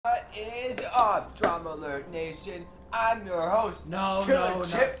is up, Drama Alert Nation? I'm your host, No, Killer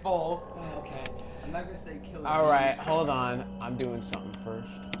Chipbull. Oh, okay. I'm not gonna say Killer. Alright, hold on. I'm doing something first.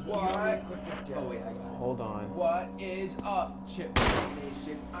 What? Oh wait, I got it. Hold on. What is up, Chipbull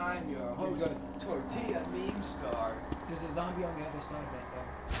Nation? I'm your host, Tortilla Meme Star. There's a zombie on the other side of that door.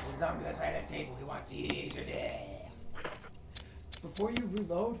 The zombie outside that table, he wants to eat your dick. Before you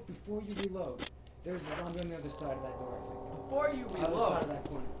reload, there's a zombie on the other side of that door, I think. Before you Other side reload, of that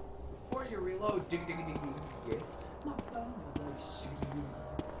corner. before you reload, dig. Yeah. My phone was like shitty.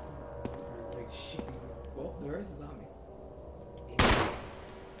 Well, there is a zombie.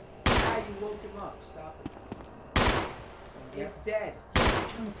 Now you woke him up. Stop it. He's dead.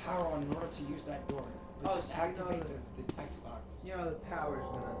 Turn the power on in order to use that door. But just so activate the text box. You know the power's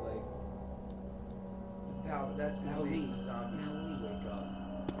gonna like. The power. That's Now gonna leave. make the zombie Now leave. wake up.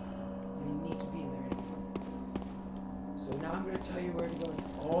 And you need to be in there anyway. So now I'm gonna tell you where to go.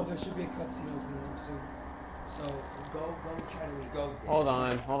 Oh, there should be a cutscene opening up soon. So go try to leave. Go. Hold on.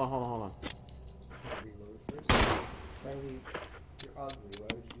 Reload first. Try to leave. You're ugly. Why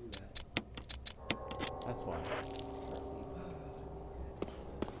would you do that? That's why.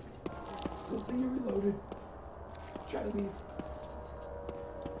 Good thing you reloaded. Try to leave.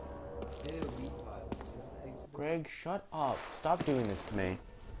 Ew, meat piles. Eggs. Greg, shut up. Stop doing this to me.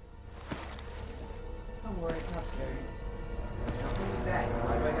 Don't worry, it's not scary. How cool is that?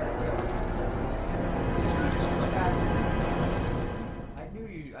 Why do I gotta get up? Did you just look at me?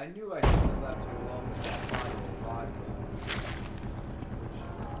 I knew I should have left you alone with that bottle of vodka.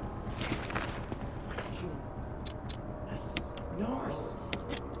 Nice. Nice.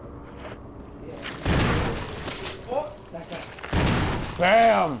 Yeah. Oh! That guy.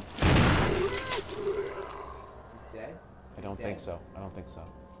 BAM! He's dead? I don't think so. I don't think so.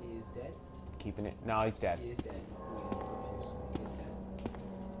 He is dead? Keeping it. No, he's dead. He is dead. He's bleeding profusely. He is dead.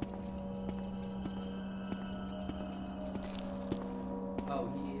 Oh,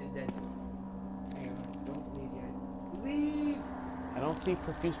 he is dead too. Hang on, don't leave yet. Leave! I don't see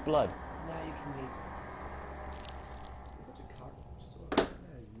profuse blood. Now you can leave. A bunch of cockroaches over there.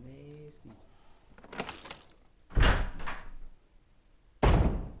 That is nasty.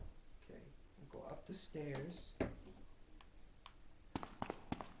 Okay, we'll go up the stairs.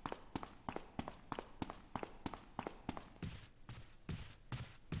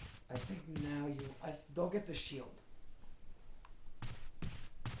 I think now go get the shield.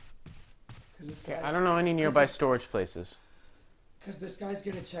 Okay, I don't know any nearby storage places. Because this guy's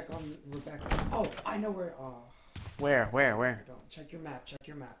gonna check on Rebecca. Oh, I know where. Oh, Where? don't check your map. Check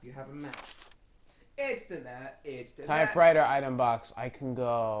your map. You have a map. It's the map. It's the map. Typewriter item box. I can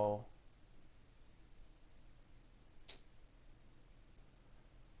go.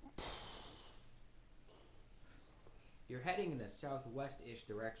 You're heading in a southwest-ish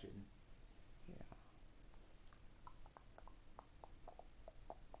direction. Yeah.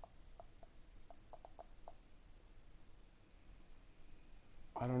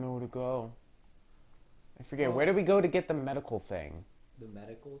 I don't know where to go. I forget. Well, where did we go to get the medical thing? The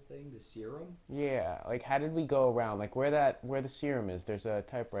medical thing? The serum? Yeah, like how did we go around? Like where the serum is? There's a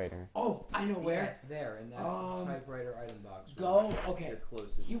typewriter. Oh, I know where. Yeah, it's there in that typewriter item box. Go. Okay. You're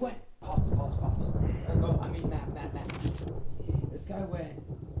closest. He to. went. Pause. Go. I mean, map. This guy went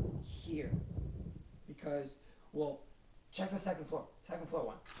here because, well, check the second floor. Second floor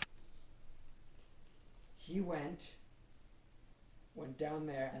one. He went down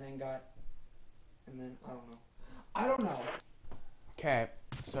there and then I don't know. Okay,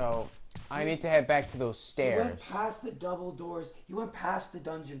 so I need to head back to those stairs. He went past the double doors. He went past the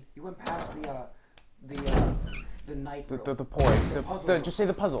dungeon. He went past the night room. The point. puzzle room. Just say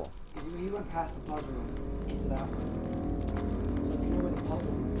the puzzle. He went past the puzzle room into that one. So if you know where the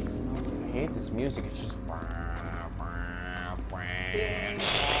puzzle room is, you know where I hate this music. It's just. Bing bong,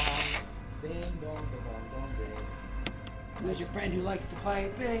 bing bong, bong, bong, bing. Who's your friend who likes to play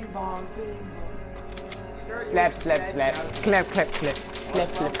bing bong, bing bong? Slap. Clap. Slap. Oh,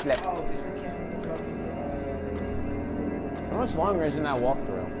 is your camera talking? How much longer is in that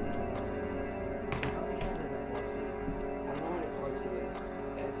walkthrough? I don't know how many parts it is.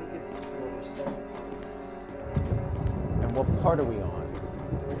 I think it's, well, there's 7 parts. And what part are we on?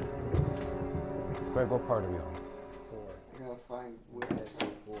 Greg, what part are we on? 4. I gotta find where I say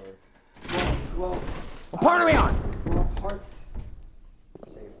 4. Well, What part are we on? we're on part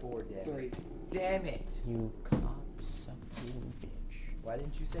Say 4, damn 3. it. Damn it! You cocksucking bitch. Why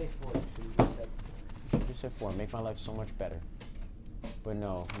didn't you say 4? You should have just said You should have said 4. Make my life so much better. But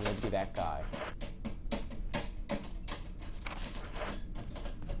no, you had to be that guy.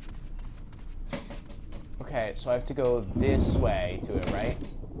 Okay, so I have to go this way to it, right?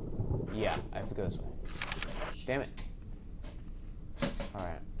 to go this way. Damn it.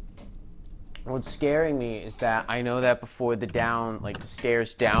 Alright. What's scaring me is that I know that before the the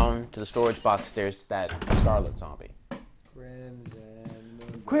stairs down to the storage box, there's that Scarlet zombie.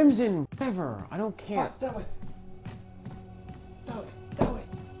 Crimson. Crimson! Whatever! I don't care. Oh, that way. That way.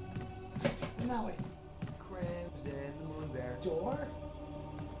 That way. Crimson Moon Bear. Door?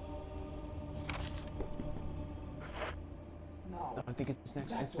 No. I think it's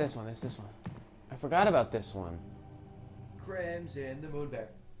next. That It's door. this one. It's this one. I forgot about this one. Crimson the Moon Bear.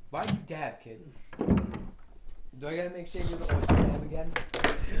 Why you dab, kid? Do I gotta make sure you're the old dab again?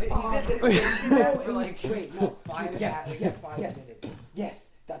 No, For like wait, no. 5 Yes, minutes. yes,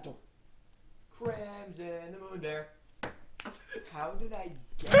 that door. Crimson the Moon Bear. How did I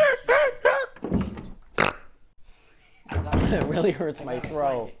get here? It really hurts my gotta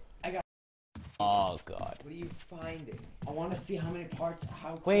throat. find it. I got. Oh god. What are you finding? I want to see how many parts,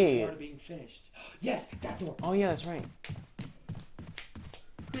 how close Wait. we are to being finished. Yes, that door. Oh yeah, that's right.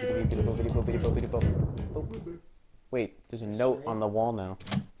 Wait, there's a note on the wall now.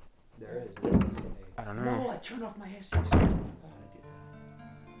 There is. What does it say? I don't know. No, I turned off my history. So I forgot to do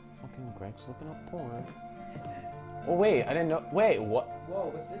Fucking Greg's looking up porn. Oh wait, I didn't know. Wait, what? Whoa,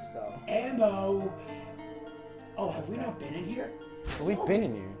 what's this though? that. Ammo. Oh, have we not been in here? We've been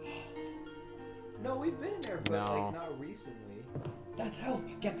in here. No, we've been in there, but No. like not recently. That's health.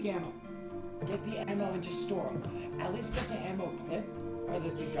 Get the ammo. Get the ammo and just store them. At least get the ammo clip or the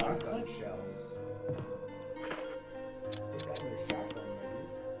gun Shotgun clip. shells. Is that your shotgun ready?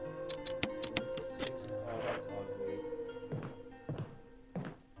 Put 6. Oh, that's ugly.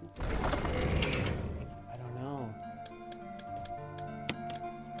 I don't know.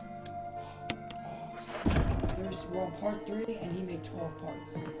 We're on part 3 and he made 12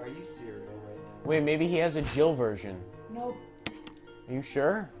 parts. Are you cereal right now? Wait, maybe he has a Jill version. Nope. Are you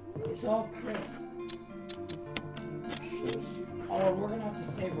sure? It's all Chris. Oh, we're gonna have to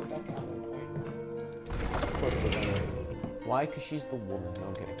save Rebecca at one point. Of course we're gonna. Why? Because she's the woman. No,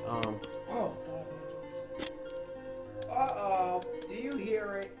 I'm kidding. Oh, God. Uh-oh. Do you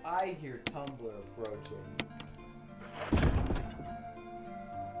hear it? I hear Tumblr approaching.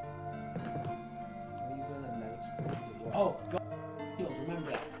 Are you using the medic screen to what? Oh, God. Shield, remember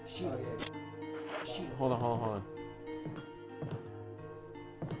that. Shield. Oh, yeah. Shield. Hold on.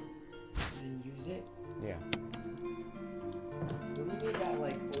 And use it. Yeah. Do we need that,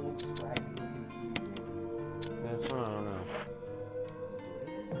 like, old scrappy looking keyboard? That's one. I don't know. Does it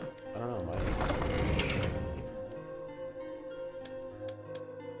do anything? I don't know, Mike.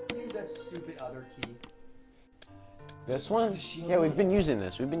 Use that stupid other key. This one? The shield Yeah, we've one? been using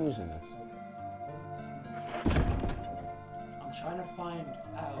this. We've been using this. I'm trying to find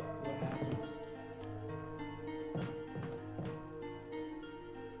out what happens.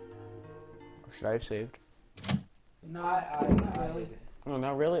 Or should I have saved? No, Not really. Oh,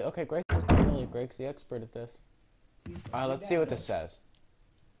 not really? Okay, Greg. Not really. Greg's the expert at this. Alright, let's see what this says.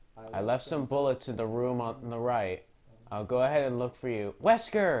 I left some bullets in the room on the right. I'll go ahead and look for you.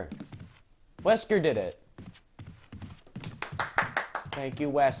 Wesker! Wesker did it. Thank you,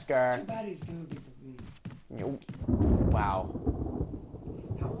 Wesker. Too bad he's gonna be the lead. Wow.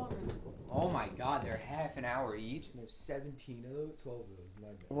 How long is it? Oh my god, they're half an hour each, and there's 17 of those, 12 of those. My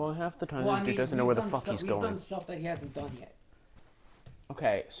bad. Well, half the time Well, the dude doesn't know where the fuck he's We've going. done stuff that he hasn't done yet.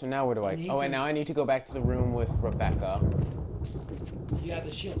 Okay, so now where do I... Oh, Nathan- and now I need to go back to the room with Rebecca. You have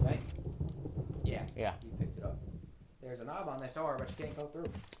the shield, right? Yeah. Yeah. You picked it up. There's a knob on this door, but you can't go through.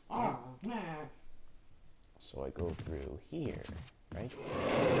 Ah, nah. So I go through here, right?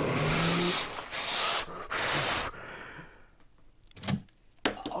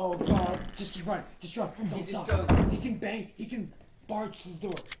 Oh God! Just keep running. Just run. Don't He just stop. goes- He can bang. He can barge through the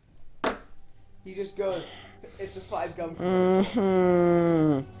door. He just goes, it's a 5 gum.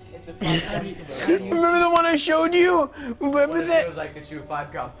 Mm-hmm. It's a 5 How do you- gum. how do you- Remember the one I showed you? Remember What it that? feels like to chew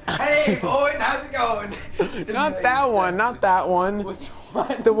 5 gum. Hey boys, how's it going? Not that one, not that one. Which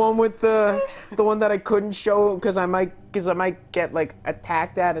one? The one with the one that I couldn't show because I might get like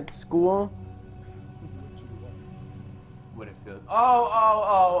attacked at school. What it feels.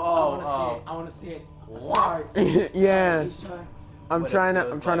 Oh. I want to see it. What? Sorry. Yeah, Sorry. I'm trying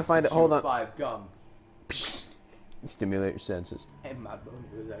to find it. Hold on. 5 gum. Stimulate your senses. And my bone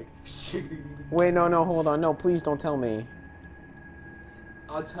was like, Wait, no, hold on, no, please don't tell me.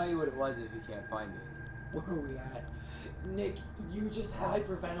 I'll tell you what it was if you can't find it. Where are we at? Nick, you just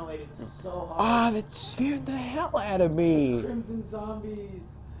hyperventilated so Ah, hard. that scared the hell out of me. Crimson zombies.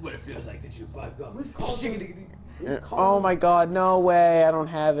 What it feels like to chew 5 gum. We've called them. Oh my God, no way, I don't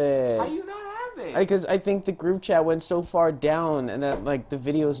have it. How do you not have it. Because I think the group chat went so far down, and that like the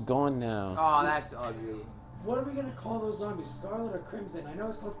video's gone now. Oh, that's ugly. What are we gonna call those zombies? Scarlet or Crimson? I know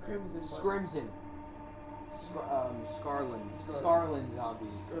it's called Crimson. Scrimson. Scarlin. Scarlin zombies.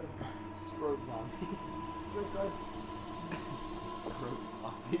 Scroat zombies. Scroat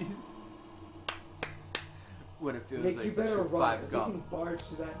zombies. What it feels Nick, like you to better chew run, 5 because he gum. can barge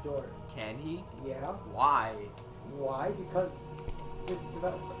through that door. Can he? Yeah. Why? Why? Because it's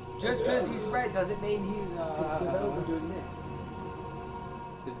developed. Just because he's red doesn't mean he's It's the developer doing this.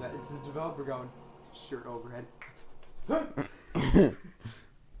 It's the developer going shirt overhead.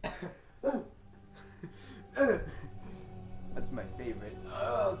 That's my favorite.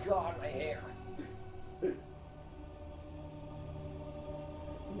 Oh god, my hair. Nick,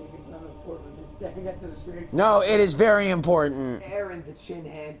 it's not important. It's staring at the screen. No, it is very important. Aaron the Chin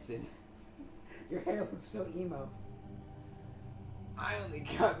Hansen. Your hair looks so emo. I only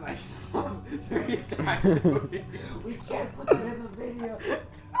cut my thumb 3 times a week. We can't put that in the video.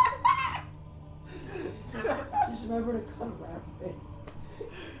 Just remember to cut around this.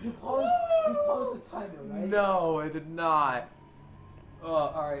 You paused the timer, right? No, I did not.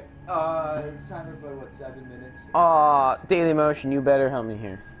 Alright. It's time to play, what, 7 minutes? Daily Motion, you better help me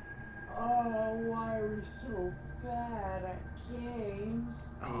here. Oh, why are we so bad at games?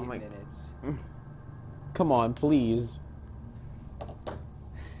 8 my- minutes. Come on, please.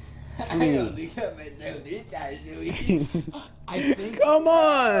 I only cut myself 3 times a week. I think. Come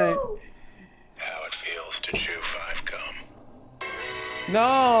on! How it feels to chew 5 gum.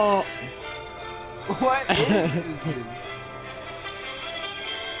 No! What is this?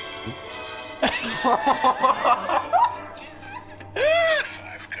 5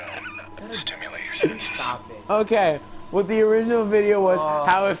 gum. Stimulate your senses. Stop it. Okay, well the original video was Oh.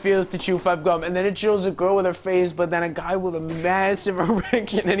 how it feels to chew 5 gum, and then it shows a girl with her face, but then a guy with a massive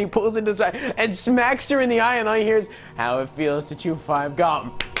erection, and he pulls it aside and smacks her in the eye, and all you hear is how it feels to chew 5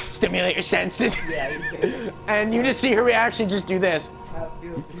 gum. Stimulate your senses. Yeah, you did. And you just see her reaction just do this. How it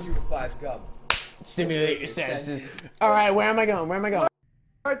feels to chew 5 gum. Stimulate your senses. Alright, where am I going? Where am I going?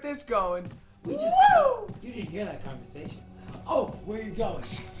 Start this going. We just you didn't hear that conversation. Oh, where are you going?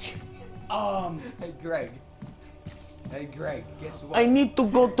 Hey, Greg. Hey, Greg, guess what? I need to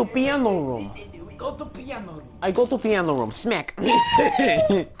go to piano room. Go to piano room. I go to piano room. Smack.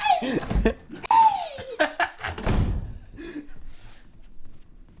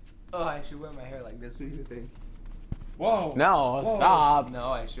 Oh, I should wear my hair like this. What do you think? Whoa. No, Whoa. stop. No,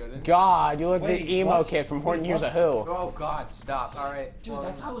 I shouldn't. God, you look Wait, the emo what? kid from Horton Wait, Hears a what? Who. Oh God, stop. All right. Dude,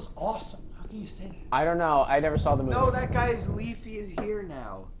 that guy was awesome. How can you say that? I don't know. I never saw the movie. No, that guy's Leafy is here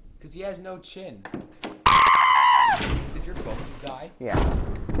now, cause he has no chin. Did your phone die? Yeah.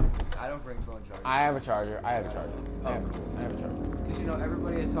 I don't bring phone charger. I have a charger. I have a charger. I have a charger. Cause you know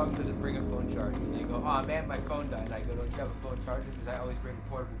everybody that talks doesn't bring a phone charger. And they go, oh man, my phone died. And I go, don't you have a phone charger? Because I always bring a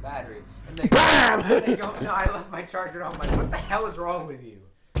portable battery. And they go, no, I left my charger at home. I'm like, what the hell is wrong with you?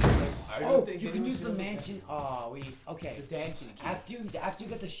 Like, I don't Oh, think you can do use the it. mansion. Oh, okay. The dancing key. After you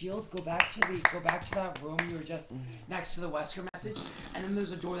get the shield, go back to that room you were just next to the Wesker message, and then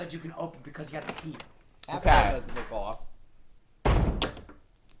there's a door that you can open because you got the key. After that doesn't look off.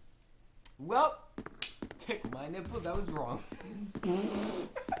 Well, tickle my nipple. That was wrong.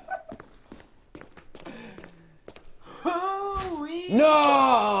 Hooey!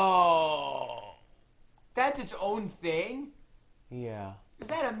 No! That's its own thing. Yeah. Is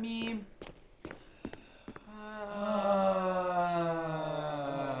that a meme?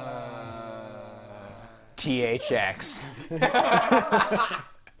 THX.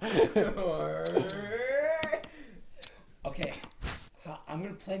 Okay, I'm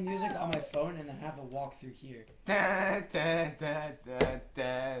gonna play music on my phone and then have a walk through here. I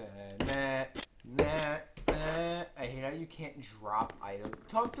hate how you can't drop items.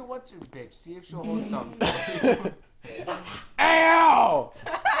 Talk to what's her bitch. See if she'll hold something. for you. Ow!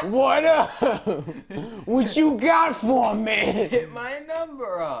 What up? What you got for me? Hit my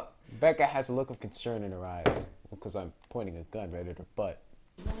number up. Becca has a look of concern in her eyes because I'm pointing a gun right at her butt.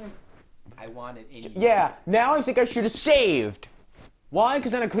 I want it in you. Yeah, now I think I should have saved. Why?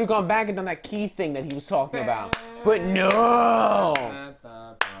 Because then I could have gone back and done that key thing that he was talking about. But no!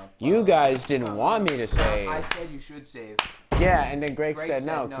 You guys didn't want me to save. I said you should save. Yeah, and then Greg Greg said said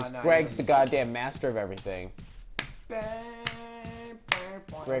no, no, because no, Greg's you the don't. goddamn master of everything.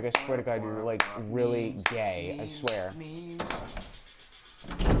 Greg, I swear to God, you're like really gay. I swear.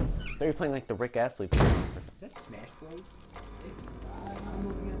 I thought you were playing like the Rick Astley thing. Is that Smash Bros? It's I'm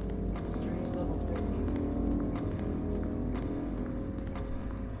looking at strange level 50s.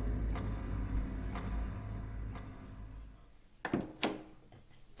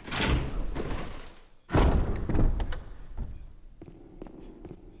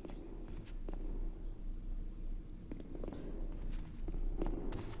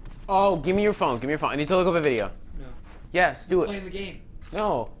 Oh, give me your phone. Give me your phone. I need to look up a video. No. Yes, do it. Playing the game.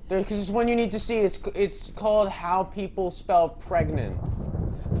 No, because it's one you need to see. It's called How People Spell Pregnant.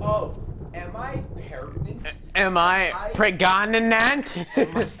 Oh, am I pregnant? Am I pregnant?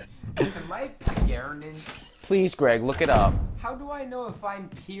 Am I pregnant? Please, Greg, look it up. How do I know if I'm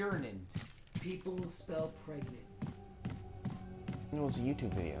pregnant? People spell pregnant. No, it's a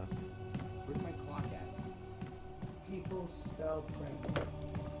YouTube video. Where's my clock at? People spell pregnant.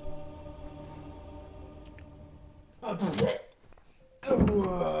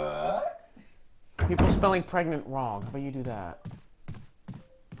 What? People spelling pregnant wrong. How about you do that?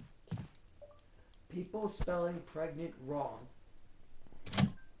 People spelling pregnant wrong.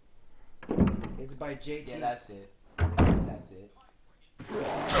 Is it by JT? Yeah, that's it. That's it.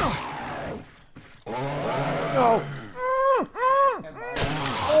 No.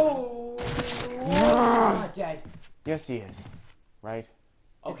 Oh! He's not dead. Yes, he is. Right?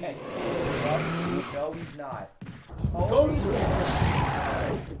 Okay. No, he's not. Go to the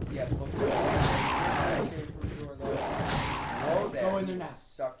Yeah, go through the door though. Whoa there. Go in there now.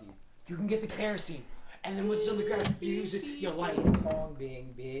 Sucky. You can get the kerosene. And then once it's on the ground, you use it, you light it. Bong,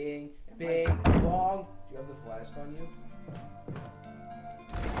 bing, bing, bing, bong. Do you have the flask on you?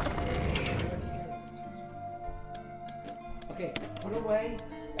 Okay, put away.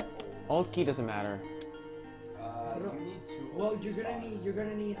 Alt key doesn't matter. You need to. Well, you're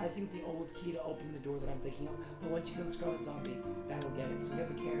gonna need, I think, the old key to open the door that I'm thinking of. But once you kill the Scarlet Zombie, that'll get it. So get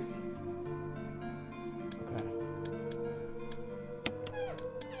the kerosene. Okay.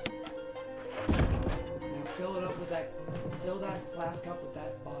 Now fill it up with that. Fill that flask up with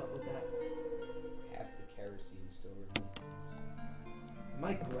that bottle with that. Half the kerosene still remains. Am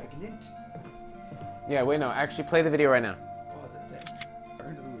I pregnant? Yeah, wait, no. Actually, play the video right now. Pause it there.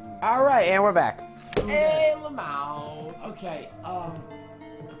 All right, and we're back. Hey, Lamau. Okay.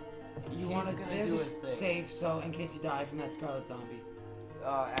 You want to? gonna There's do a his thing. save, so in case you die from that Scarlet Zombie.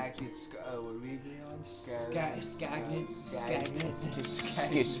 Actually, it's what do we agree on? Scagnant.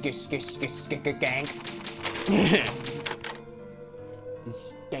 Gang.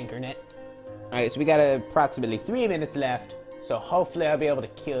 Skankernet. Alright, so we got approximately 3 minutes left. So hopefully I'll be able to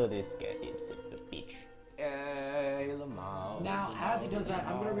kill this goddamn son of a bitch. Hey, Lamau. Now, as he does that,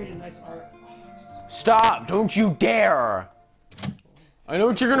 I'm gonna read a nice art. Stop! Don't you dare! I know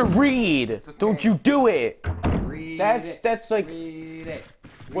what you're gonna read! okay. Don't you do it! Read That's like Read it.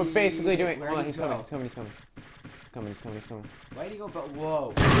 we're Read basically it. doing. Where'd Hold on, he he's go? coming. He's coming. Why'd he go? But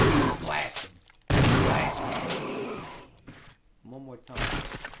whoa! Blast him! Blast him! One more time.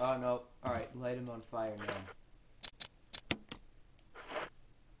 Oh no! All right, light him on fire now.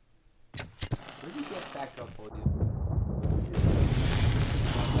 Where did he get back up, boy, dude?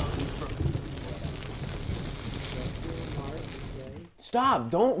 Stop!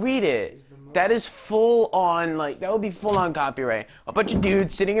 Don't read it. That is full on, like, that would be full on copyright. A bunch of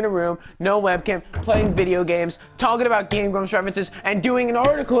dudes sitting in a room, no webcam, playing video games, talking about Game Grumps references, and doing an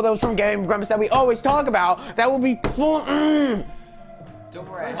article that was from Game Grumps that we always talk about. That would be full. Don't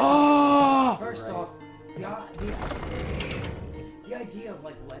worry. Oh! First off, the idea of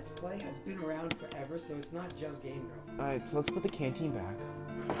like Let's Play has been around forever, so it's not just Game Grumps. Alright, so let's put the canteen back.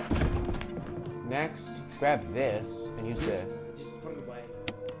 Next, grab this and use this. Just put it away.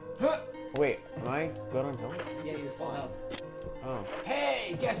 Wait, am I good on health? Yeah, you're full health. Oh.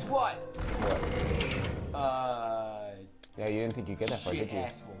 Hey, guess what? What? Yeah, you didn't think you'd get that far, shit did you?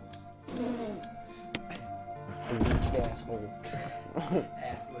 assholes. Bitch asshole.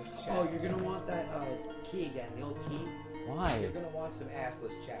 Assless chaps. Oh, you're gonna want that key again, the old key. Why? You're gonna want some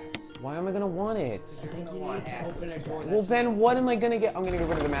assless chaps. Why am I gonna want it? I think you want need to open a assless door. Well then, what am I gonna get? I'm gonna get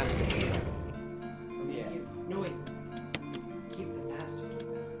rid of the master key. Yeah. No wait. Keep the master key.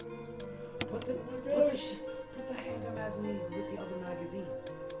 Put the handgun magazine with the other magazine,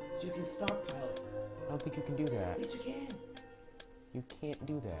 so you can stockpile it. I don't think you can do that. Yes, you can. You can't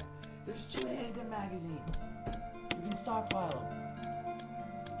do that. There's 2 handgun magazines. You can stockpile them.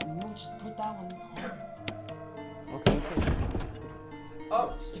 And we'll just put that one on. Okay, you can.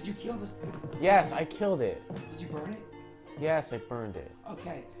 Oh, Did you kill this? Yes, I killed it. Did you burn it? Yes, I burned it.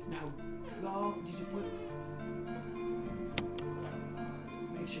 Okay, now go. Did you put?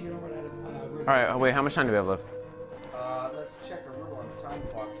 Make sure you don't run out of room. Alright, wait, how much time do we have left? let's check a room on the time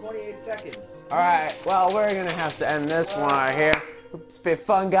clock. 28 seconds. Alright, well, we're gonna have to end this one right here. It's been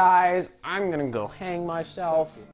fun, guys. I'm gonna go hang myself.